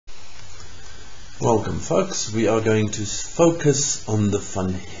Welcome folks, we are going to focus on the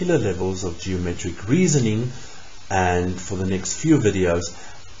Van Hiele levels of geometric reasoning and for the next few videos,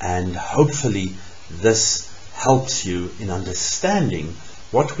 and hopefully this helps you in understanding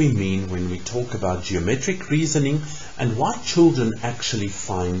what we mean when we talk about geometric reasoning and why children actually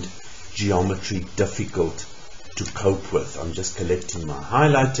find geometry difficult to cope with. I'm just collecting my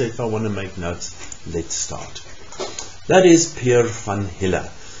highlighter if I want to make notes. Let's start. That is Pierre Van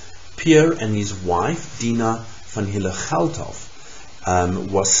Hiele. Pierre and his wife, Dina van Hiele Geldhof,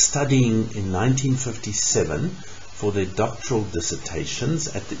 was studying in 1957 for their doctoral dissertations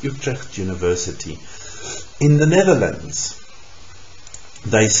at the Utrecht University in the Netherlands.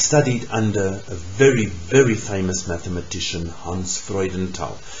 They studied under a very, very famous mathematician, Hans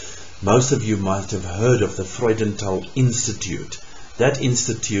Freudenthal. Most of you might have heard of the Freudenthal Institute. That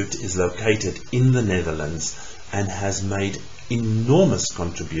institute is located in the Netherlands and has made enormous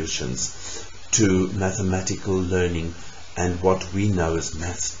contributions to mathematical learning and what we know as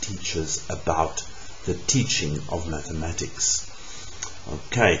maths teachers about the teaching of mathematics.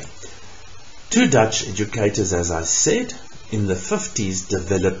 Okay, two Dutch educators, as I said, in the 50s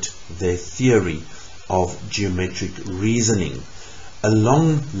developed their theory of geometric reasoning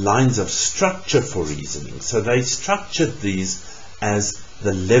along lines of structure for reasoning. So they structured these as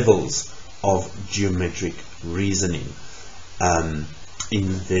the levels of geometric reasoning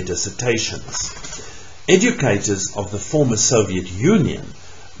in their dissertations. Educators of the former Soviet Union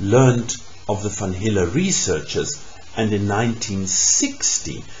learned of the Van Hiele researchers and in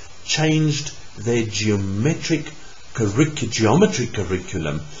 1960 changed their geometry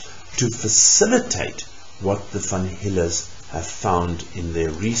curriculum to facilitate what the Van Hieles have found in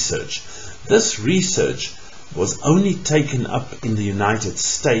their research. This research was only taken up in the United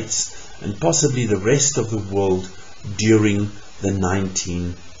States and possibly the rest of the world during the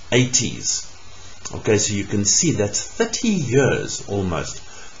 1980s. Okay, so you can see that's 30 years almost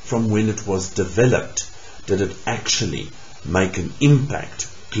from when it was developed did it actually make an impact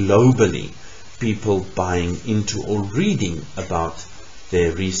globally, people buying into or reading about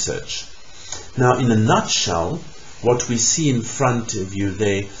their research. Now, in a nutshell, what we see in front of you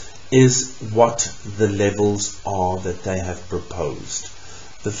there is what the levels are that they have proposed.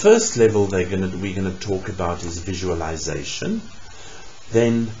 The first level we're going to talk about is visualization,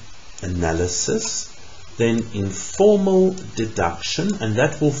 then analysis, then informal deduction, and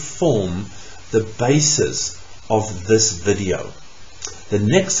that will form the basis of this video. The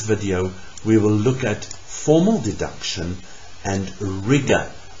next video we will look at formal deduction and rigor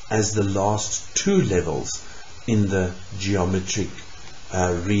as the last two levels in the geometric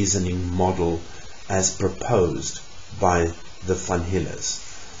reasoning model as proposed by the Van Hieles.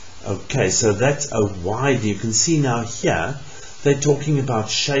 Okay, so that's a wide, you can see now here, they're talking about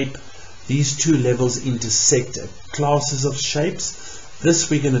shape. These two levels intersect at classes of shapes.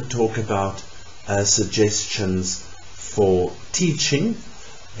 This we're going to talk about suggestions for teaching.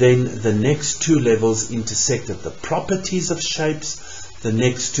 Then the next two levels intersect at the properties of shapes. The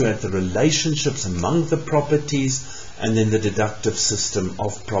next two at the relationships among the properties. And then the deductive system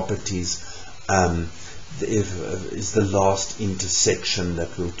of properties is the last intersection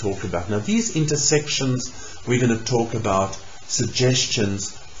that we'll talk about. Now, these intersections, we're going to talk about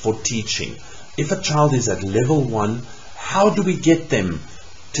suggestions for teaching. If a child is at level 1, how do we get them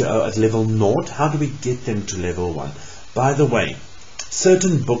to at level 0? How do we get them to level 1? By the way,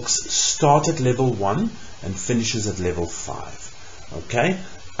 certain books start at level 1 and finishes at level 5. Okay?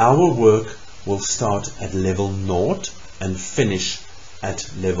 Our work will start at level 0 and finish at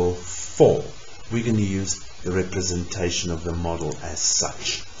level 4. We're going to use the representation of the model as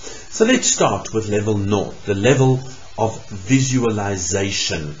such. So let's start with level 0, the level of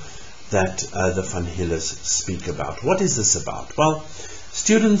visualization that the Van Hieles speak about. What is this about? Well,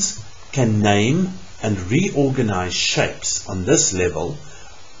 students can name and reorganize shapes on this level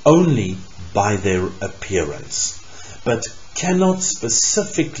only by their appearance, but cannot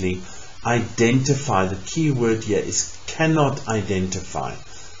specifically identify, the key word here is cannot identify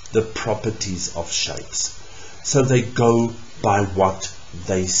the properties of shapes. So they go by what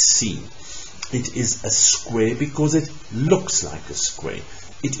they see. It is a square because it looks like a square.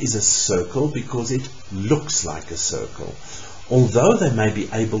 It is a circle because it looks like a circle. Although they may be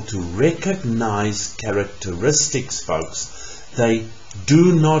able to recognize characteristics, folks, they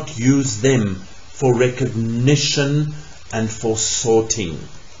do not use them for recognition and for sorting.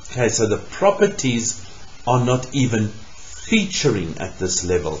 Okay, so the properties are not even featuring at this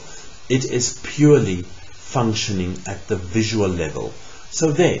level. It is purely functioning at the visual level.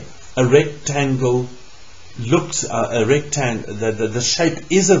 So there, a rectangle looks the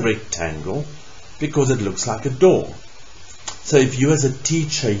shape is a rectangle because it looks like a door. So if you as a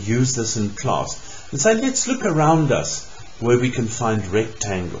teacher use this in class and say, let's look around us where we can find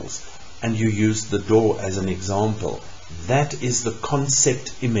rectangles, and you use the door as an example, that is the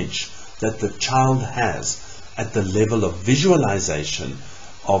concept image that the child has at the level of visualization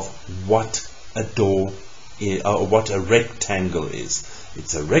of what a door is, or what a rectangle is.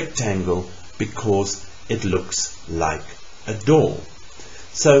 It's a rectangle because it looks like a door.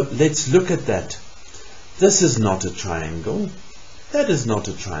 So let's look at that. This is not a triangle. That is not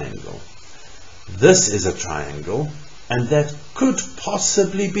a triangle. This is a triangle, and that could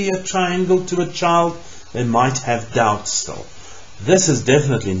possibly be a triangle to a child. They might have doubts still. This is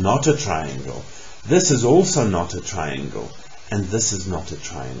definitely not a triangle. This is also not a triangle, and this is not a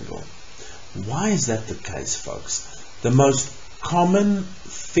triangle. Why is that the case, folks? The most common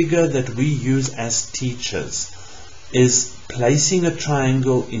figure that we use as teachers is placing a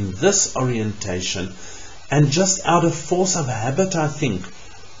triangle in this orientation, and just out of force of habit, I think,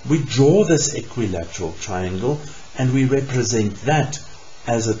 we draw this equilateral triangle and we represent that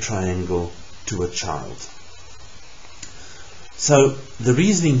as a triangle to a child. So the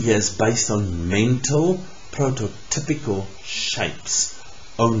reasoning here is based on mental prototypical shapes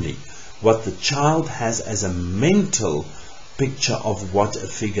only. What the child has as a mental picture of what a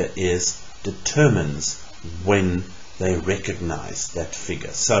figure is determines when they recognize that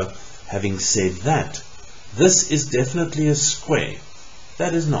figure. So having said that, this is definitely a square.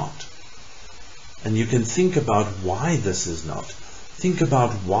 That is not. And you can think about why this is not. Think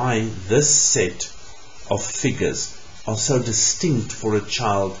about why this set of figures are so distinct for a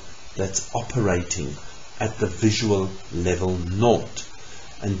child that's operating at the visual level naught.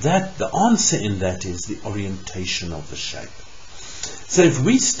 And that, the answer in that is the orientation of the shape. So if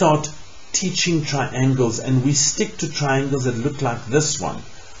we start teaching triangles and we stick to triangles that look like this one,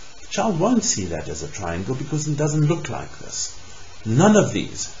 the child won't see that as a triangle because it doesn't look like this. None of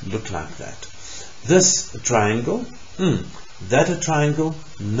these look like that. This a triangle? That a triangle?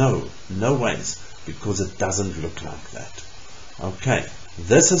 No, no ways, because it doesn't look like that. Okay,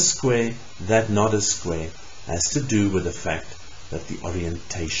 this a square, that not a square, has to do with the fact that the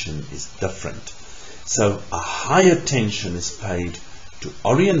orientation is different. So a high attention is paid to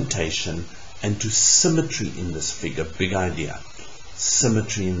orientation and to symmetry in this figure. Big idea.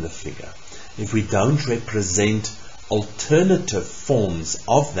 Symmetry in the figure. If we don't represent alternative forms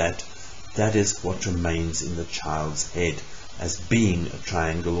of that, that is what remains in the child's head as being a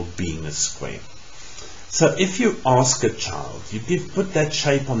triangle or being a square. So if you ask a child, you put that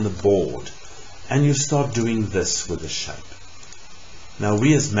shape on the board and you start doing this with the shape. Now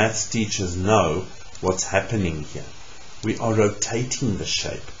we as maths teachers know what's happening here. We are rotating the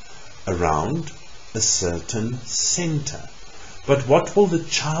shape around a certain center. But what will the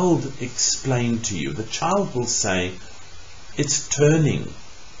child explain to you? The child will say, it's turning.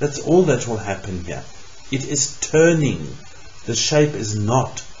 That's all that will happen here. It is turning. The shape is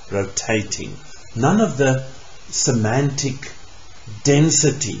not rotating. None of the semantic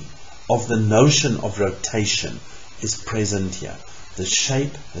density of the notion of rotation is present here. The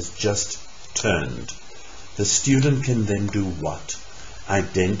shape has just turned. The student can then do what?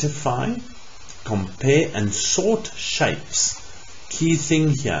 Identify, compare and sort shapes. Key thing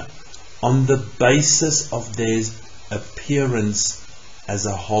here, on the basis of their appearance as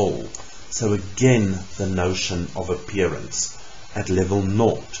a whole. So again, the notion of appearance at level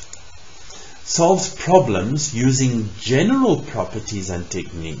naught. Solves problems using general properties and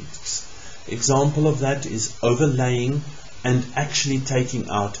techniques. Example of that is overlaying and actually taking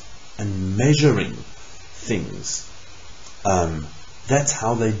out and measuring things. That's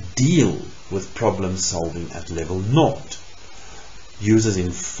how they deal with problem solving at level naught. Uses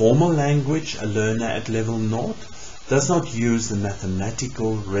informal language, a learner at level naught. Does not use the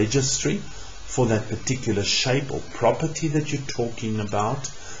mathematical registry for that particular shape or property that you're talking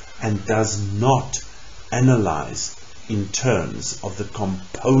about, and does not analyze in terms of the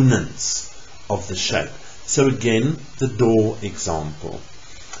components of the shape. So again, the door example.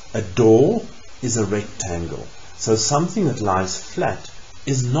 A door is a rectangle. So something that lies flat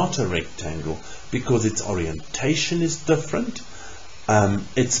is not a rectangle because its orientation is different.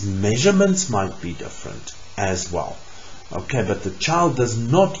 Its measurements might be different as well. Okay, but the child does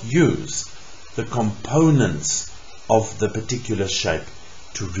not use the components of the particular shape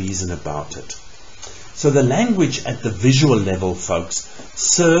to reason about it. So the language at the visual level, folks,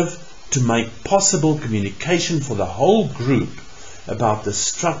 serve to make possible communication for the whole group about the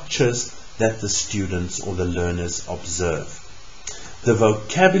structures that the students or the learners observe. The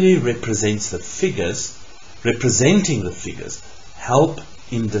vocabulary representing the figures help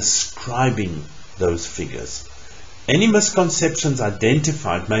in describing those figures. Any misconceptions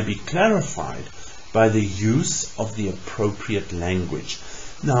identified may be clarified by the use of the appropriate language.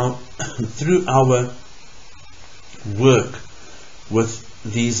 Now, through our work with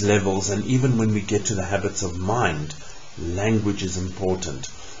these levels, and even when we get to the habits of mind, language is important.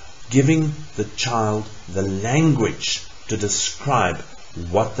 Giving the child the language to describe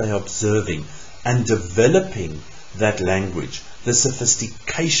what they are observing and developing that language, the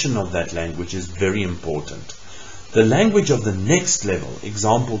sophistication of that language, is very important. The language of the next level,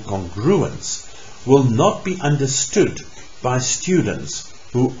 example congruence, will not be understood by students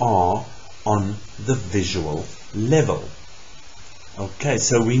who are on the visual level. Okay,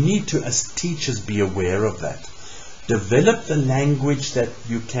 so we need to, as teachers, be aware of that. Develop the language that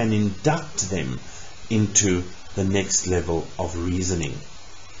you can induct them into the next level of reasoning.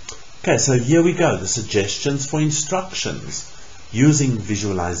 Okay, so here we go. The suggestions for instructions using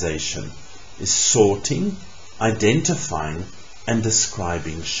visualization is sorting, identifying, and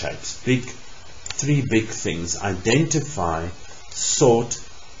describing shapes. Three big things: identify, sort,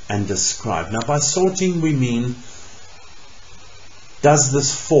 and describe. Now, by sorting we mean, does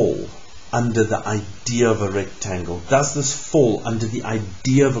this fall under the idea of a rectangle? Does this fall under the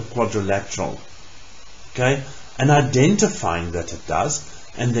idea of a quadrilateral? Okay, and identifying that it does,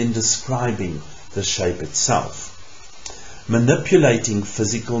 and then describing the shape itself. Manipulating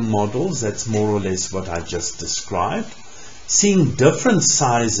physical models, that's more or less what I just described. Seeing different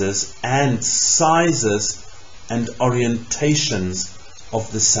sizes and orientations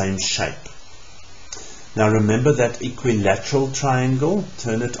of the same shape. Now remember that equilateral triangle,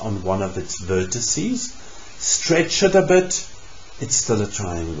 turn it on one of its vertices, stretch it a bit, it's still a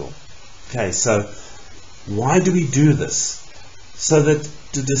triangle. Okay, so why do we do this? So that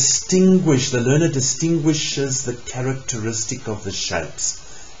to distinguish, the learner distinguishes the characteristic of the shapes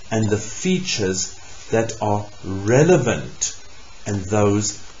and the features that are relevant and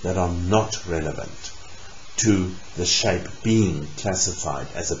those that are not relevant to the shape being classified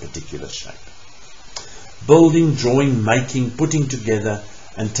as a particular shape. Building, drawing, making, putting together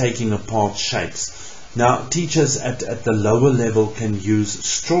and taking apart shapes. Now teachers at the lower level can use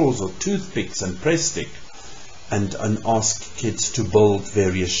straws or toothpicks and press stick and ask kids to build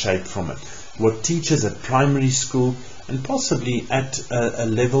various shapes from it. What teachers at primary school and possibly at a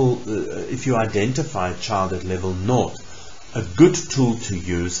level, if you identify a child at level 0, a good tool to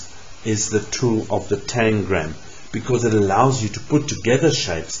use is the tool of the tangram, because it allows you to put together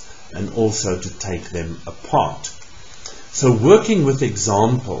shapes and also to take them apart. So working with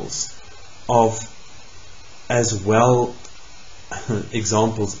examples of as well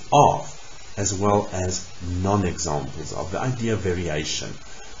as non-examples of, the idea of variation.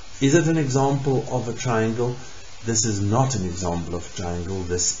 Is it an example of a triangle? This is not an example of a triangle,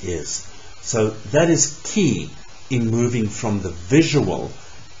 this is. So that is key in moving from the visual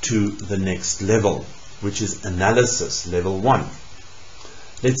to the next level, which is analysis, level 1.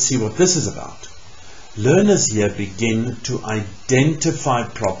 Let's see what this is about. Learners here begin to identify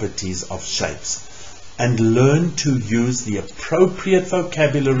properties of shapes and learn to use the appropriate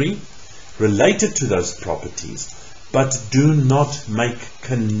vocabulary related to those properties, but do not make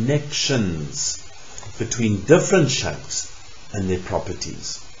connections between different shapes and their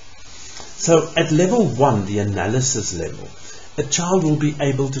properties. So at level 1, the analysis level, a child will be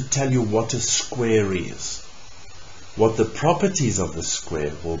able to tell you what a square is, what the properties of the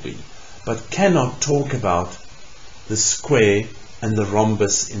square will be, but cannot talk about the square and the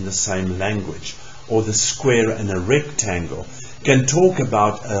rhombus in the same language, or the square and a rectangle. Can talk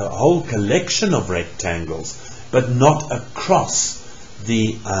about a whole collection of rectangles, but not across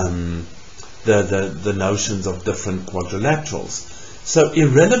the notions of different quadrilaterals. So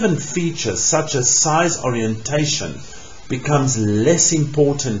irrelevant features such as size, orientation becomes less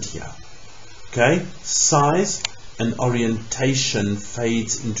important here. Okay, size and orientation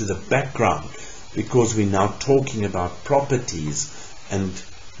fades into the background because we're now talking about properties, and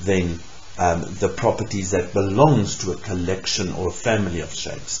then the properties that belongs to a collection or a family of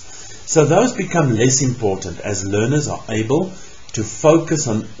shapes. So those become less important as learners are able to focus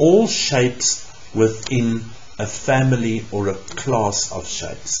on all shapes within a family or a class of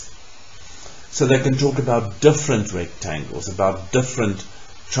shapes. So they can talk about different rectangles, about different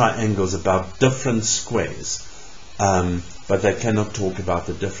triangles, about different squares, but they cannot talk about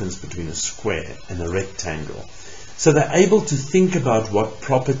the difference between a square and a rectangle. So they're able to think about what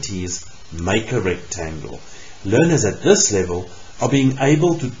properties make a rectangle. Learners at this level are being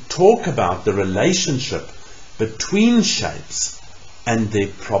able to talk about the relationship between shapes and their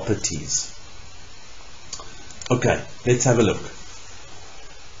properties. Okay, let's have a look.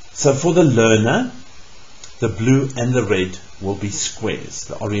 So for the learner, the blue and the red will be squares.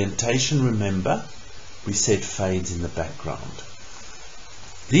 The orientation, remember, we said fades in the background.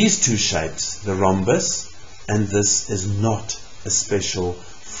 These two shapes, the rhombus and this, is not a special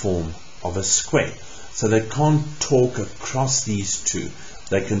form of a square. So they can't talk across these two.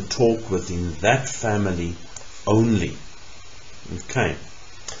 They can talk within that family only. Okay.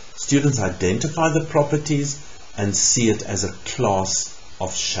 Students identify the properties and see it as a class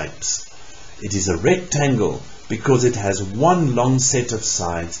of shapes. It is a rectangle because it has one long set of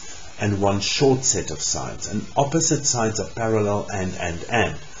sides and one short set of sides, and opposite sides are parallel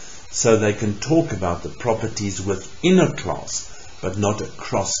and. So they can talk about the properties within a class, but not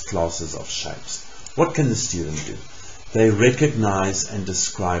across classes of shapes. What can the student do? They recognize and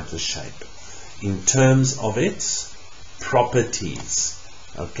describe the shape in terms of its properties.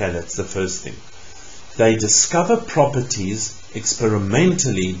 Okay, that's the first thing. They discover properties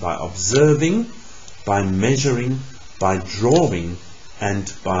experimentally by observing, by measuring, by drawing,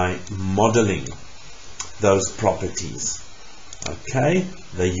 and by modeling those properties. Okay,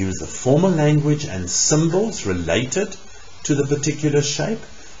 they use a formal language and symbols related to the particular shape,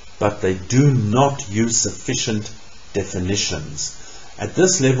 but they do not use sufficient definitions. At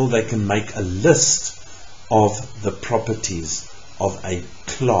this level, they can make a list of the properties of a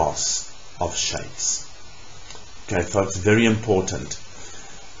class of shapes. Okay, folks, very important.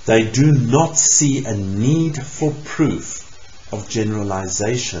 They do not see a need for proof of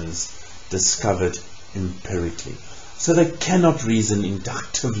generalizations discovered empirically. So they cannot reason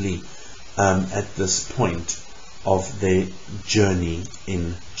inductively at this point of their journey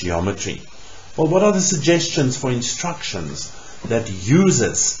in geometry. Well, what are the suggestions for instructions that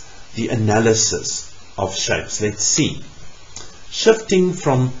uses the analysis of shapes? Let's see. Shifting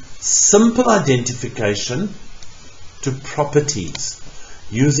from simple identification to properties,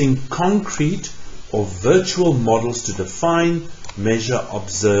 using concrete or virtual models to define, measure,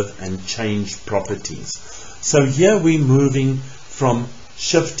 observe, and change properties. So here we're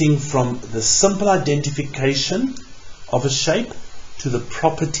shifting from the simple identification of a shape to the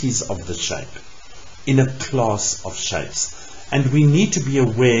properties of the shape in a class of shapes. And we need to be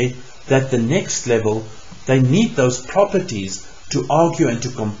aware that the next level, they need those properties to argue and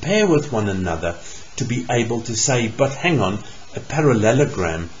to compare with one another to be able to say, but hang on, a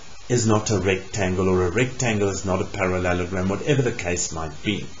parallelogram is not a rectangle, or a rectangle is not a parallelogram, whatever the case might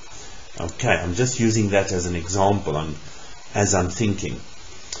be. Okay, I'm just using that as an example as I'm thinking.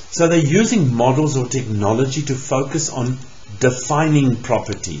 So they're using models or technology to focus on defining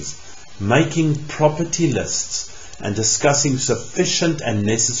properties, making property lists, and discussing sufficient and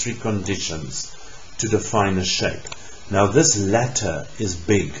necessary conditions to define a shape. Now this latter is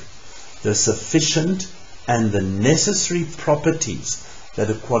big. The sufficient and the necessary properties that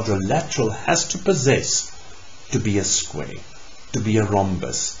a quadrilateral has to possess to be a square, to be a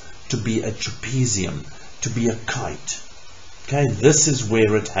rhombus, to be a trapezium, to be a kite. Okay, this is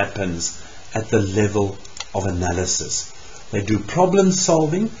where it happens at the level of analysis. They do problem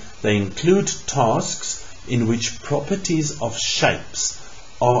solving. They include tasks in which properties of shapes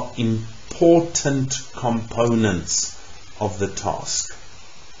are important components of the task.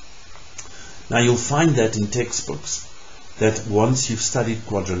 Now you'll find that in textbooks, that once you've studied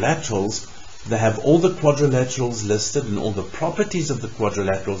quadrilaterals, they have all the quadrilaterals listed and all the properties of the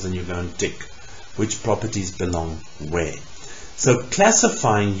quadrilaterals, and you go and tick which properties belong where. So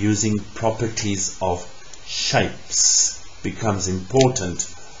classifying using properties of shapes becomes important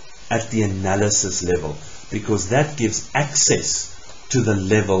at the analysis level, because that gives access to the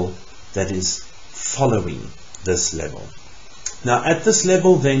level that is following this level. Now at this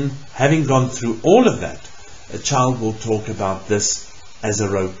level then, having gone through all of that, a child will talk about this as a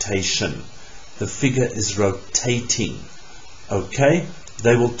rotation. The figure is rotating. Okay?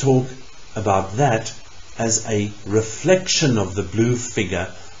 They will talk about that as a reflection of the blue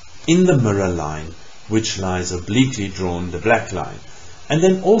figure in the mirror line, which lies obliquely drawn, the black line. And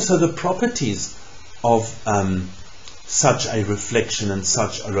then also the properties of such a reflection and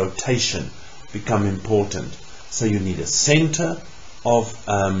such a rotation become important. So you need a center of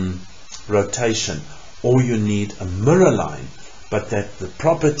rotation, or you need a mirror line, but that the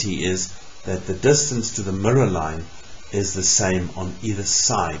property is that the distance to the mirror line is the same on either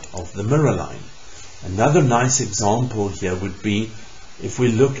side of the mirror line. Another nice example here would be if we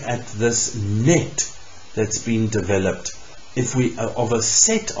look at this net that's been developed, if we of a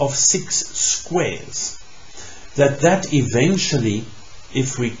set of 6 squares, that eventually,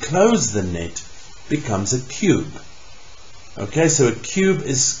 if we close the net, becomes a cube. Okay, so a cube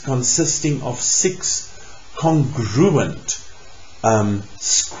is consisting of 6 congruent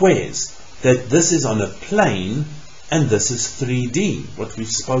squares, that this is on a plane and this is 3D, what we've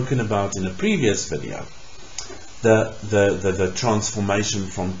spoken about in a previous video, the transformation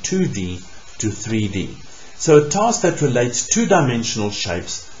from 2D to 3D. So a task that relates two-dimensional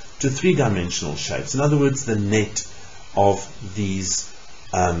shapes to three-dimensional shapes. In other words, the net of these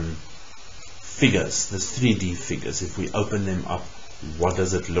figures, these 3D figures, if we open them up, what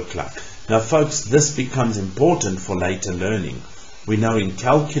does it look like? Now folks, this becomes important for later learning. We know in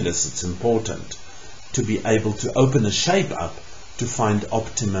calculus it's important to be able to open a shape up to find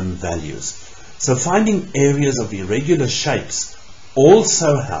optimum values. So finding areas of irregular shapes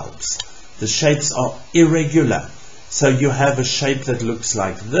also helps. The shapes are irregular. So you have a shape that looks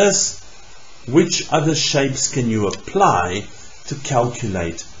like this. Which other shapes can you apply to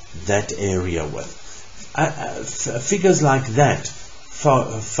calculate that area with? Figures like that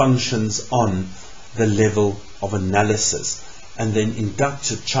functions on the level of analysis and then induct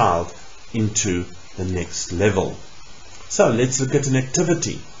a child into the next level. So let's look at an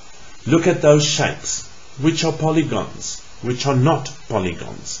activity. Look at those shapes. Which are polygons? Which are not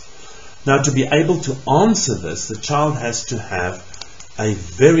polygons? Now, to be able to answer this, the child has to have a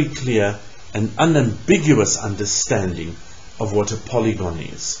very clear and unambiguous understanding of what a polygon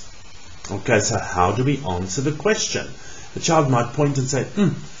is. Okay, so how do we answer the question? The child might point and say,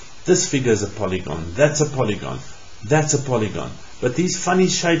 this figure is a polygon, that's a polygon, that's a polygon. But these funny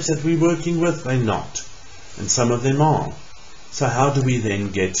shapes that we're working with, they're not. And some of them are. So how do we then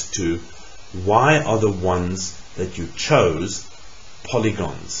get to why are the ones that you chose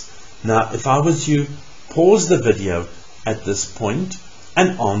polygons? Now, if I was you, pause the video at this point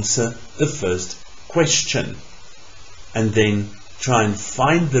and answer the first question. And then try and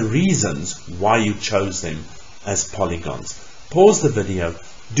find the reasons why you chose them as polygons. Pause the video,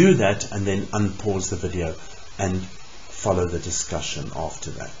 do that, and then unpause the video and follow the discussion after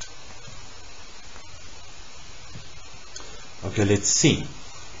that. Okay, let's see.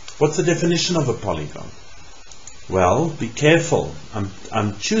 What's the definition of a polygon? Well, be careful.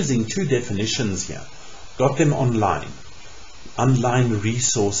 I'm choosing two definitions here. Got them online. Online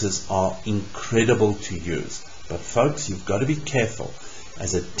resources are incredible to use. But folks, you've got to be careful.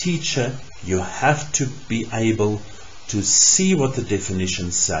 As a teacher, you have to be able to see what the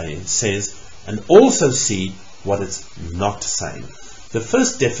definition says and also see what it's not saying. The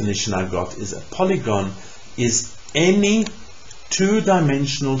first definition I got is a polygon is any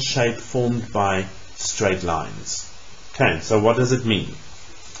two-dimensional shape formed by straight lines. Okay, so what does it mean?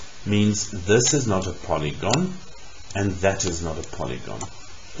 It means this is not a polygon and that is not a polygon.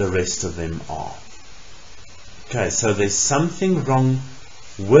 The rest of them are. Okay, so there's something wrong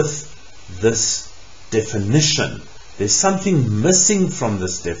with this definition. There's something missing from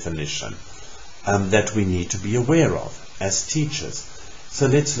this definition that we need to be aware of as teachers. So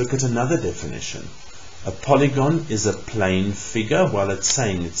let's look at another definition. A polygon is a plane figure, while it's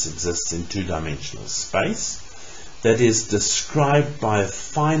saying it exists in two-dimensional space, that is described by a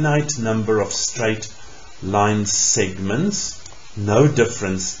finite number of straight line segments, no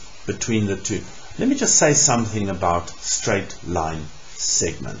difference between the two. Let me just say something about straight line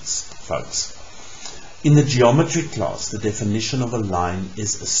segments, folks. In the geometry class, the definition of a line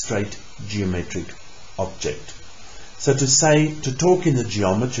is a straight geometric object. So to talk in the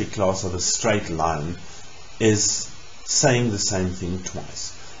geometry class of a straight line is saying the same thing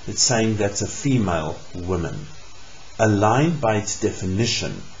twice. It's saying that's a female woman. A line by its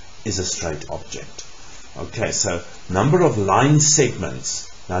definition is a straight object. Okay, so number of line segments.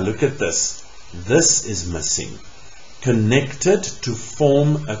 Now look at this. This is missing. Connected to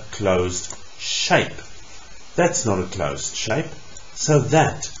form a closed shape. That's not a closed shape. So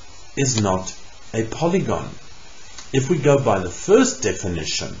that is not a polygon. If we go by the first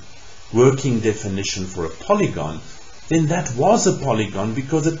definition, working definition for a polygon, then that was a polygon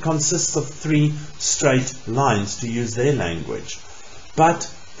because it consists of three straight lines, to use their language. But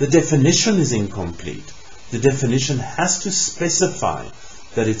the definition is incomplete. The definition has to specify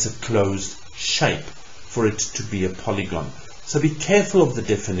that it's a closed shape for it to be a polygon. So be careful of the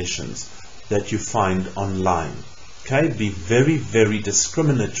definitions that you find online. Okay, be very, very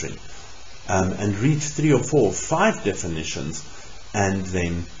discriminatory and read 3 or 4 or 5 definitions and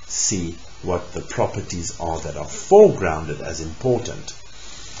then see what the properties are that are foregrounded as important.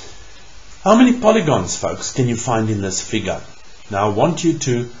 How many polygons, folks, can you find in this figure? Now I want you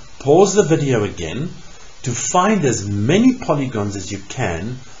to pause the video again to find as many polygons as you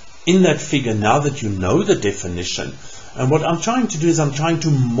can in that figure now that you know the definition. And what I'm trying to do is I'm trying to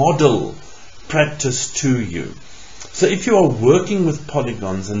model practice to you. So if you are working with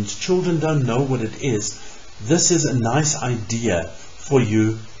polygons and children don't know what it is, this is a nice idea for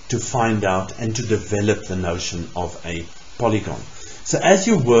you to find out and to develop the notion of a polygon. So as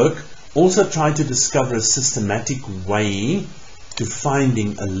you work, also try to discover a systematic way to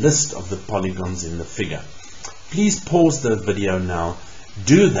finding a list of the polygons in the figure. Please pause the video now,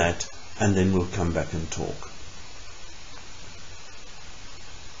 do that, and then we'll come back and talk.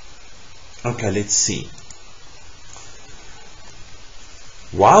 Okay, let's see.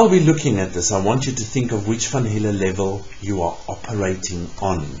 While we're looking at this, I want you to think of which Van Hiele level you are operating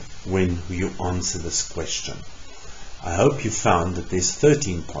on when you answer this question. I hope you found that there's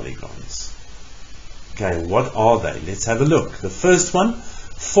 13 polygons. Okay, what are they? Let's have a look. The first one,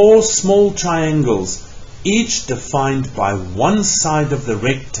 4 small triangles, each defined by one side of the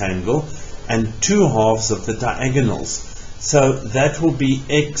rectangle and 2 halves of the diagonals. So that will be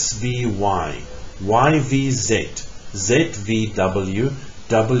X, V, Y, Y, V, Z, Z, V, W,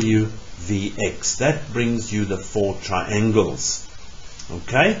 W, V, X. That brings you the 4 triangles.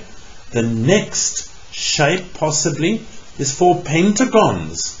 Okay? The next shape possibly is 4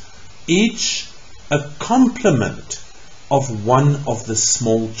 pentagons, each a complement of one of the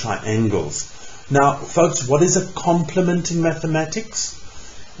small triangles. Now, folks, what is a complement in mathematics?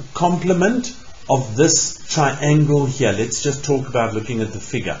 A complement of this triangle here. Let's just talk about looking at the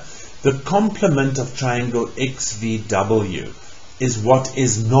figure. The complement of triangle XVW is what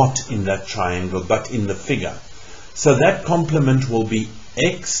is not in that triangle but in the figure. So that complement will be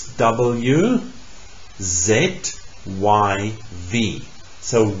XW ZYV.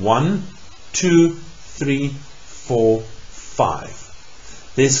 So 1, 2, 3, 4,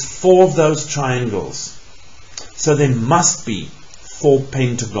 5. There's 4 of those triangles. So there must be 4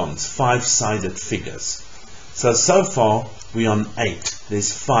 pentagons, 5-sided figures. So far we're on 8.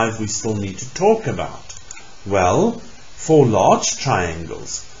 There's 5 we still need to talk about. Well, 4 large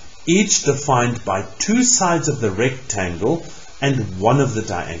triangles, each defined by 2 sides of the rectangle and one of the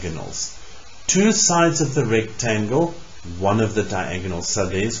diagonals. 2 sides of the rectangle, one of the diagonals. So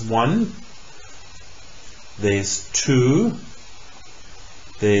there's 1, there's 2,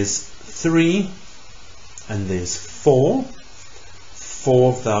 there's 3, and there's 4.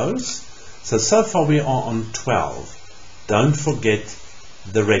 4 of those. So far we are on 12. Don't forget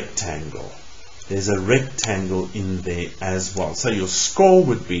the rectangle. There's a rectangle in there as well. So your score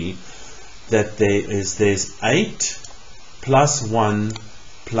would be that there's 8 plus 1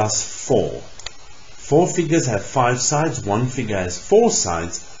 plus 4. 4 figures have 5 sides, 1 figure has 4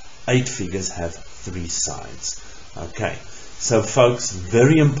 sides, 8 figures have 3 sides. Okay, so folks,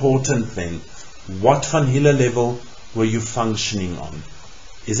 very important then, what Van Hiele level were you functioning on?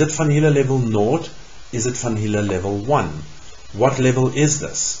 Is it Van Hiele level 0? Is it Van Hiele level 1? What level is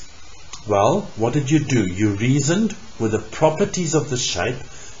this? Well, what did you do? You reasoned with the properties of the shape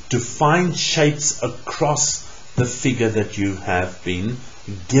to find shapes across the figure that you have been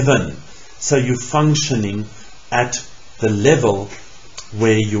given. So you're functioning at the level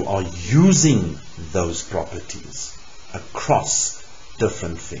where you are using those properties across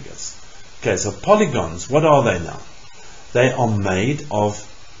different figures. Okay, so polygons, what are they now? They are made of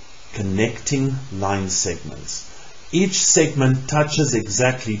connecting line segments. Each segment touches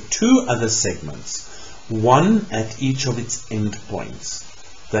exactly 2 other segments, one at each of its endpoints.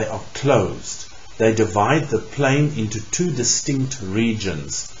 They are closed. They divide the plane into 2 distinct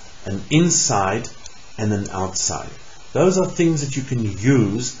regions, an inside and an outside. Those are things that you can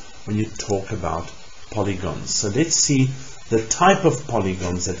use when you talk about polygons. So let's see the type of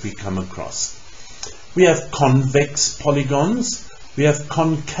polygons that we come across. We have convex polygons. We have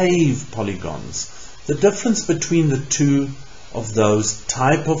concave polygons. The difference between the 2 of those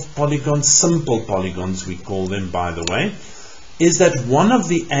type of polygons, simple polygons we call them by the way, is that one of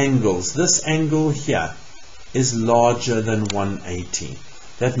the angles, this angle here, is larger than 180.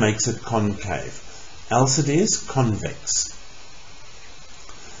 That makes it concave. Else it is convex.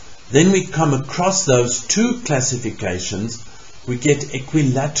 Then we come across those 2 classifications, we get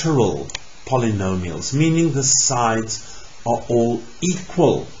equilateral polynomials, meaning the sides are all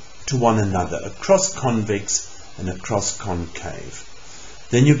equal to one another, across convex and across concave.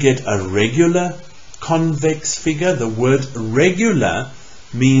 Then you get a regular convex figure. The word regular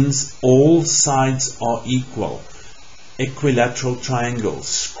means all sides are equal. Equilateral triangle,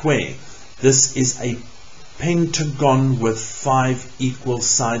 square. This is a pentagon with 5 equal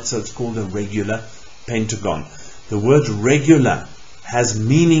sides, so it's called a regular pentagon. The word regular has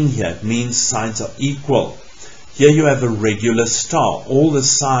meaning here. It means sides are equal. Here you have a regular star. All the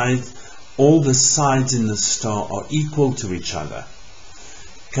sides in the star are equal to each other.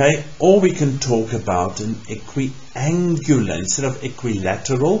 Okay, or we can talk about an equiangular. Instead of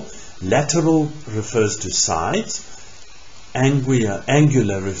equilateral, Lateral refers to sides.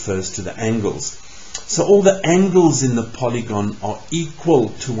 Angular refers to the angles. So all the angles in the polygon are equal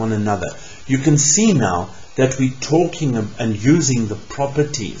to one another. You can see now that we're talking and using the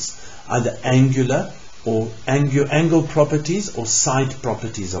properties, either angular or angle properties or side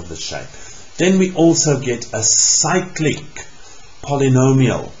properties of the shape. Then we also get a cyclic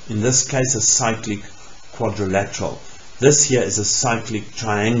polynomial, in this case a cyclic quadrilateral. This here is a cyclic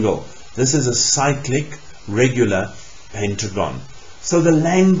triangle. This is a cyclic regular pentagon. So the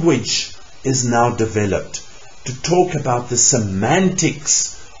language is now developed to talk about the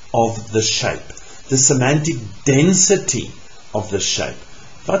semantics of the shape, the semantic density of the shape.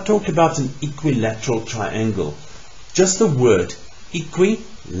 If I talk about an equilateral triangle, just the word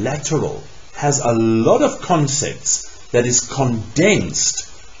equilateral has a lot of concepts that is condensed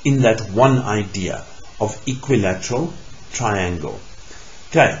in that one idea of equilateral triangle.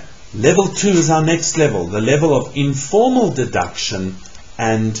 Okay, level 2 is our next level, the level of informal deduction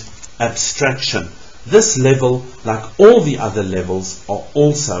and abstraction. This level, like all the other levels, are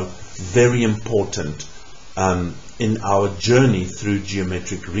also very important in our journey through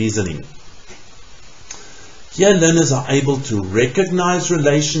geometric reasoning. Here learners are able to recognize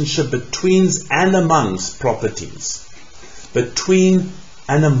relationship between and amongst properties, between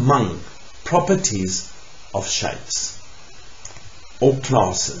and among properties of shapes or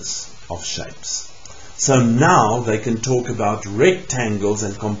classes of shapes. So now they can talk about rectangles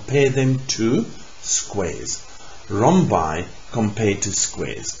and compare them to squares, rhombi compared to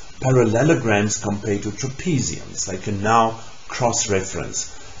squares, parallelograms compared to trapeziums. They can now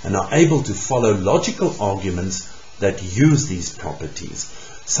cross-reference and are able to follow logical arguments that use these properties.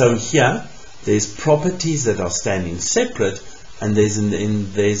 So here there's properties that are standing separate, and there's an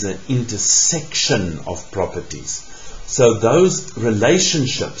intersection of properties. So those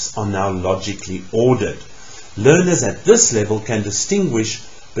relationships are now logically ordered. Learners at this level can distinguish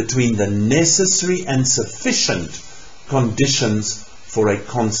between the necessary and sufficient conditions for a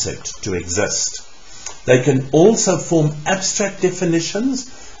concept to exist. They can also form abstract definitions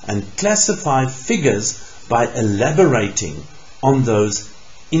and classify figures by elaborating on those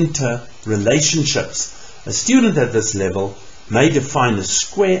interrelationships. A student at this level may define a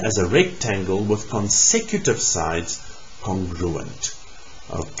square as a rectangle with consecutive sides congruent.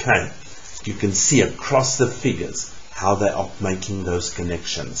 Okay, you can see across the figures how they are making those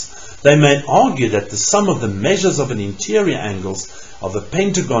connections. They may argue that the sum of the measures of an interior angles of a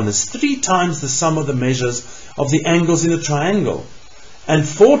pentagon is 3 times the sum of the measures of the angles in a triangle, and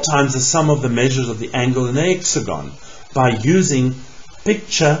 4 times the sum of the measures of the angle in a hexagon, by using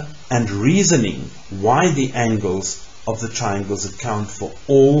picture and reasoning why the angles of the triangles account for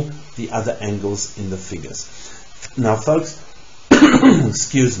all the other angles in the figures. Now folks,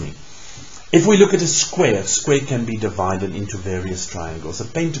 excuse me, if we look at a square can be divided into various triangles. A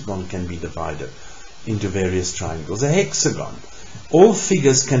pentagon can be divided into various triangles. A hexagon. All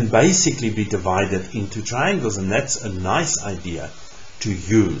figures can basically be divided into triangles, and that's a nice idea to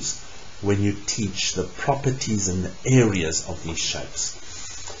use when you teach the properties and the areas of these shapes.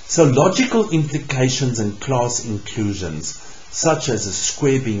 So logical implications and class inclusions, such as a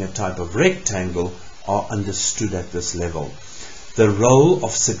square being a type of rectangle, are understood at this level. The role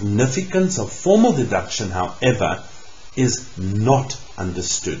of significance of formal deduction, however, is not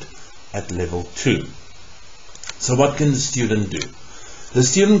understood at level 2. So what can the student do? The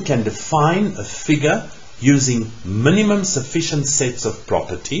student can define a figure using minimum sufficient sets of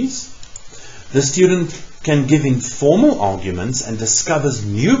properties. The student can give informal arguments and discovers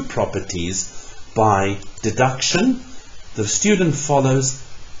new properties by deduction. The student follows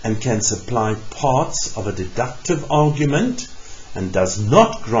and can supply parts of a deductive argument and does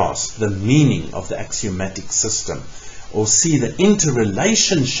not grasp the meaning of the axiomatic system or see the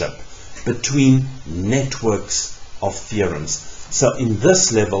interrelationship between networks of theorems. So in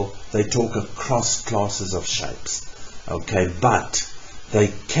this level they talk across classes of shapes, okay, but they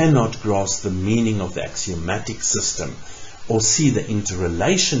cannot grasp the meaning of the axiomatic system or see the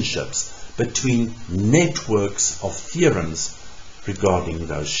interrelationships between networks of theorems regarding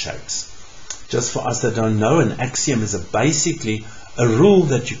those shapes. Just for us that don't know, an axiom is basically a rule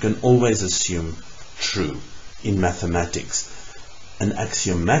that you can always assume true in mathematics. An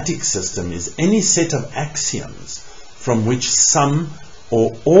axiomatic system is any set of axioms from which some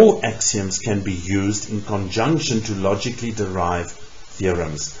or all axioms can be used in conjunction to logically derive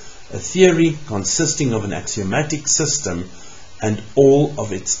theorems. A theory consisting of an axiomatic system and all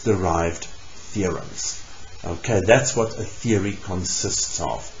of its derived theorems. Okay, that's what a theory consists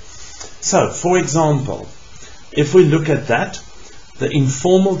of. So, for example, if we look at that, the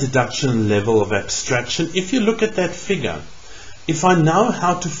informal deduction level of abstraction. If you look at that figure, if I know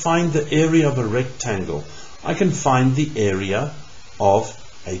how to find the area of a rectangle, I can find the area of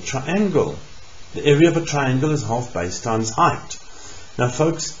a triangle. The area of a triangle is half base times height. Now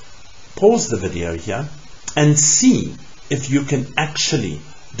folks, pause the video here and see if you can actually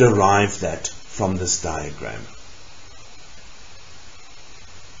derive that from this diagram.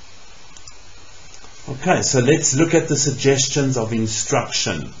 Okay, so let's look at the suggestions of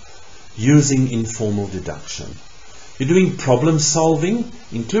instruction using informal deduction. You're doing problem solving,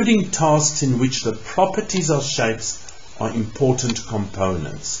 including tasks in which the properties of shapes are important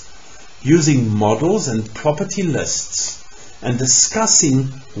components, using models and property lists, and discussing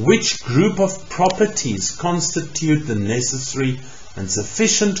which group of properties constitute the necessary and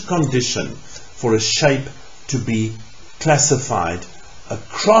sufficient condition for a shape to be classified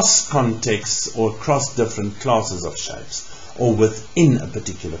across contexts or across different classes of shapes, or within a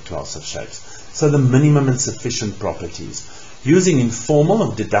particular class of shapes. So the minimum and sufficient properties, using informal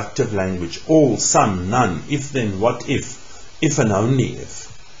or deductive language, all, some, none, if, then, what if and only if.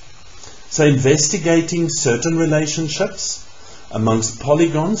 So investigating certain relationships amongst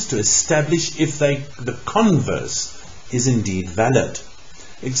polygons to establish if the converse is indeed valid.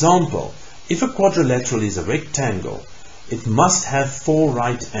 Example, if a quadrilateral is a rectangle, it must have 4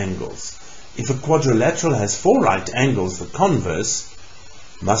 right angles. If a quadrilateral has 4 right angles, the converse,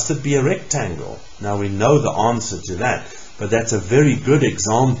 must it be a rectangle? Now we know the answer to that, but that's a very good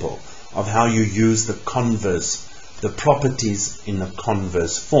example of how you use the converse, the properties in a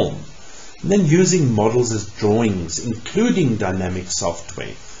converse form. And then using models as drawings, including dynamic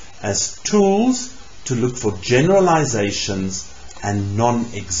software, as tools to look for generalizations and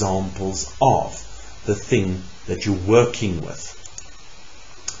non-examples of the thing that you're working with.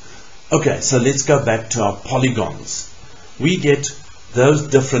 Okay, so let's go back to our polygons. We get those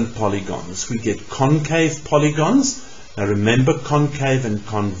different polygons. We get concave polygons. Now remember, concave and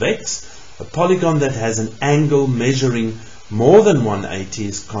convex. A polygon that has an angle measuring more than 180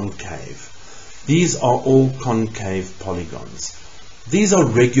 is concave. These are all concave polygons. These are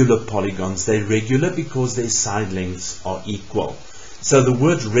regular polygons. They're regular because their side lengths are equal. So the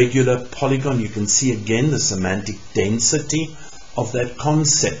word regular polygon, you can see again the semantic density of that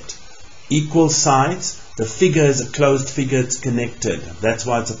concept. Equal sides, the figure is a closed figure, it's connected. That's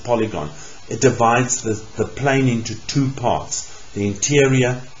why it's a polygon. It divides the plane into 2 parts, the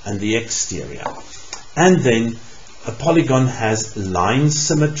interior and the exterior. And then a polygon has line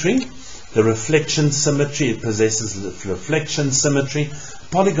symmetry, the reflection symmetry, it possesses reflection symmetry.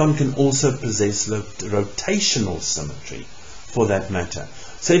 A polygon can also possess rotational symmetry, for that matter.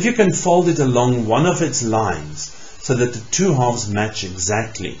 So if you can fold it along one of its lines so that the 2 halves match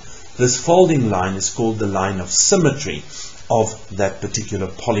exactly, this folding line is called the line of symmetry of that particular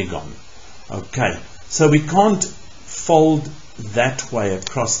polygon. Okay, so we can't fold that way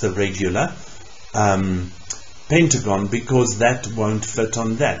across the regular pentagon because that won't fit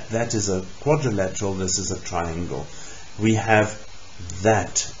on that. That is a quadrilateral, this is a triangle. We have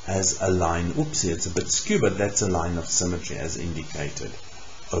that as a line. Oopsie, it's a bit skewed, but that's a line of symmetry as indicated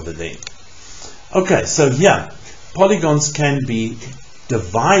over there. Okay, so here, polygons can be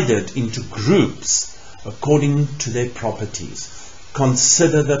divided into groups according to their properties.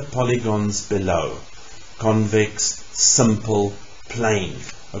 Consider the polygons below: convex, simple, plane.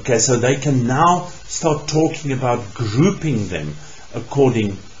 Okay, so they can now start talking about grouping them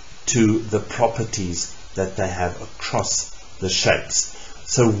according to the properties that they have across the shapes.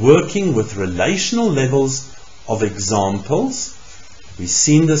 So working with relational levels of examples, we've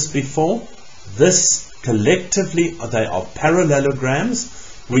seen this before. This collectively, they are parallelograms,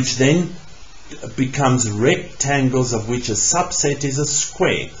 which then becomes rectangles of which a subset is a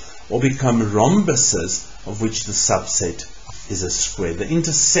square, or become rhombuses of which the subset is a square. The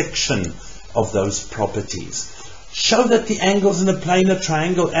intersection of those properties. Show that the angles in a planar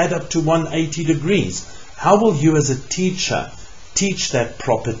triangle add up to 180 degrees. How will you as a teacher teach that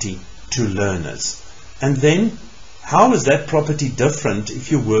property to learners? And then, how is that property different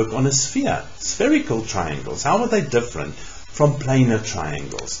if you work on a sphere? Spherical triangles, how are they different from planar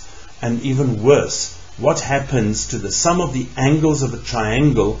triangles? And even worse, what happens to the sum of the angles of a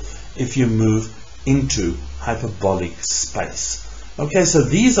triangle if you move into hyperbolic space? Okay, so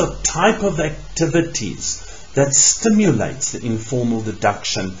these are type of activities that stimulates the informal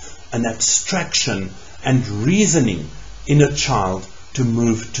deduction and abstraction and reasoning in a child to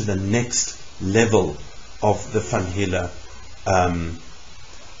move to the next level of the Van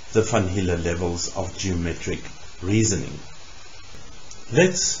Hiele levels of geometric reasoning.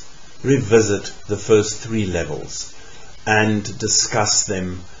 Let's revisit the first 3 levels. and discuss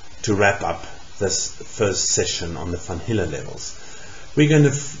them to wrap up this first session on the Van Hiele levels. We're going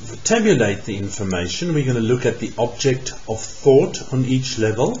to tabulate the information. We're going to look at the object of thought on each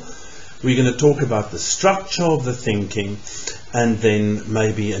level. We're going to talk about the structure of the thinking, and then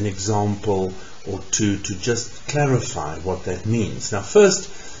maybe an example or two to just clarify what that means. Now first,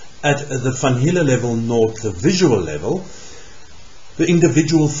 at the Van Hiele level north, the visual level, the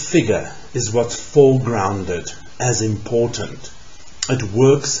individual figure is what's foregrounded as important. It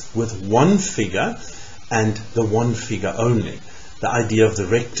works with one figure and the one figure only. The idea of the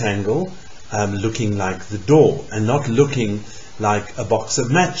rectangle looking like the door and not looking like a box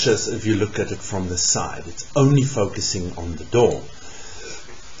of matches if you look at it from the side. It's only focusing on the door.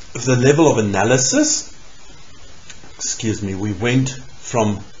 At the level of analysis, we went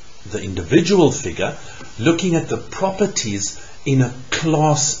from the individual figure looking at the properties in a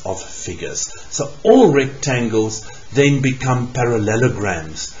class of figures. So all rectangles then become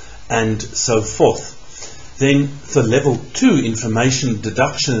parallelograms and so forth. Then for level 2, information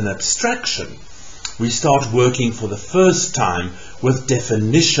deduction and abstraction, we start working for the first time with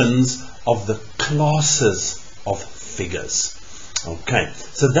definitions of the classes of figures. Okay,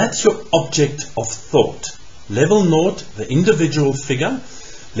 so that's your object of thought. Level 0, the individual figure.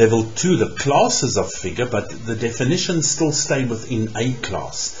 Level 2, the classes of figure, but the definitions still stay within a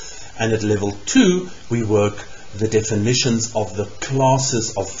class. And at level 2, we work the definitions of the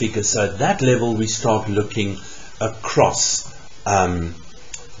classes of figures. So at that level, we start looking across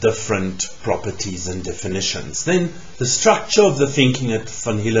different properties and definitions. Then the structure of the thinking at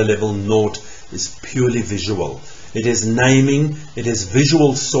Van Hiele level 0 is purely visual. It is naming, it is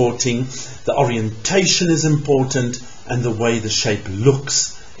visual sorting, the orientation is important, and the way the shape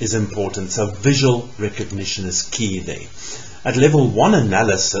looks is important. So visual recognition is key there. At level 1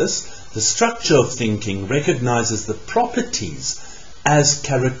 analysis, the structure of thinking recognizes the properties as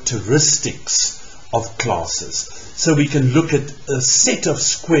characteristics of classes. So we can look at a set of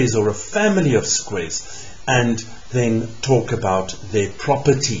squares or a family of squares and then talk about their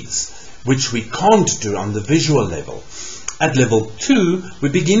properties, which we can't do on the visual level. At level 2, we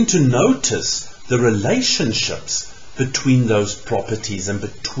begin to notice the relationships between those properties and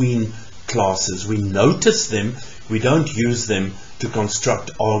between classes. We notice them, we don't use them to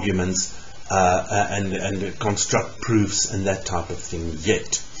construct arguments and construct proofs and that type of thing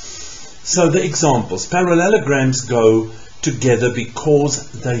yet. So the examples, parallelograms go together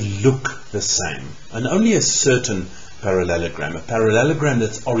because they look the same, and only a certain parallelogram, a parallelogram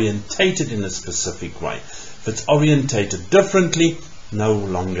that's orientated in a specific way. If it's orientated differently, no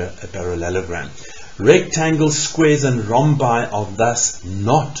longer a parallelogram. Rectangles, squares and rhombi are thus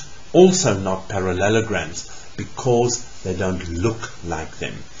also not parallelograms because they don't look like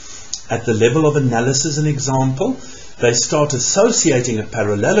them. At the level of analysis and example, they start associating a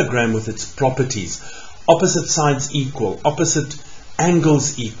parallelogram with its properties. Opposite sides equal, opposite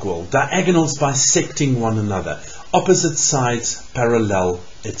angles equal, diagonals bisecting one another, opposite sides parallel,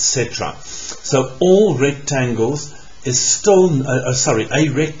 etc. So all rectangles is still, a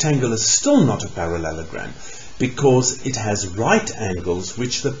rectangle is still not a parallelogram because it has right angles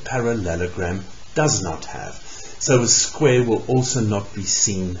which the parallelogram does not have. So a square will also not be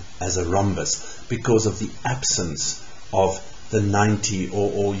seen as a rhombus because of the absence of the 90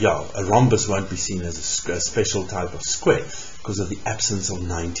 a rhombus won't be seen as a special type of square because of the absence of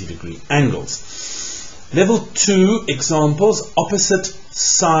 90-degree angles. Level 2 examples, opposite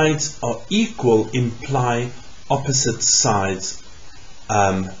sides are equal imply opposite sides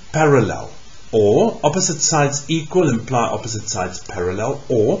parallel, or opposite sides equal imply opposite sides parallel,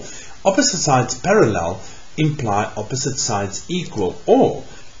 or opposite sides parallel imply opposite sides equal, or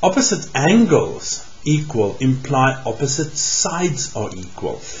opposite angles equal imply opposite sides are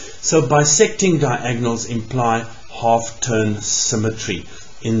equal. So bisecting diagonals imply half-turn symmetry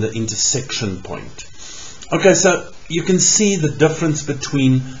in the intersection point. Okay, so you can see the difference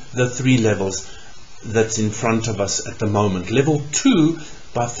between the 3 levels that's in front of us at the moment. Level 2,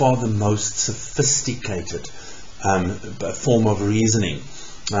 by far the most sophisticated form of reasoning.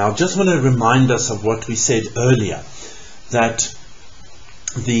 Now I just want to remind us of what we said earlier, that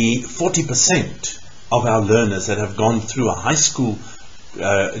the 40% of our learners that have gone through a high school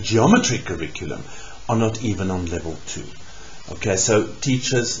geometry curriculum are not even on level 2. Okay, so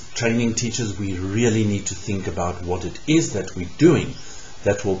teachers, training teachers, we really need to think about what it is that we're doing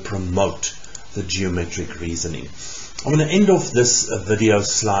that will promote the geometric reasoning. I'm going to end off this video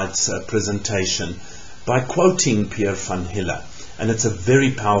slides presentation by quoting Pierre Van Hiele, and it's a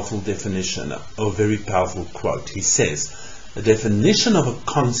very powerful definition, or very powerful quote. He says, "The definition of a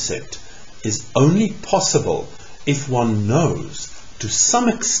concept is only possible if one knows to some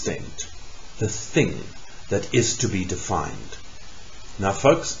extent the thing that is to be defined. Now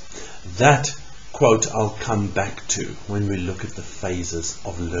folks, that quote I'll come back to when we look at the phases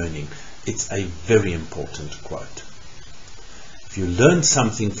of learning. It's a very important quote. If you learned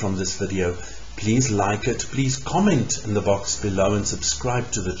something from this video, please like it, please comment in the box below and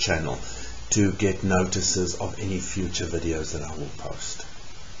subscribe to the channel to get notices of any future videos that I will post.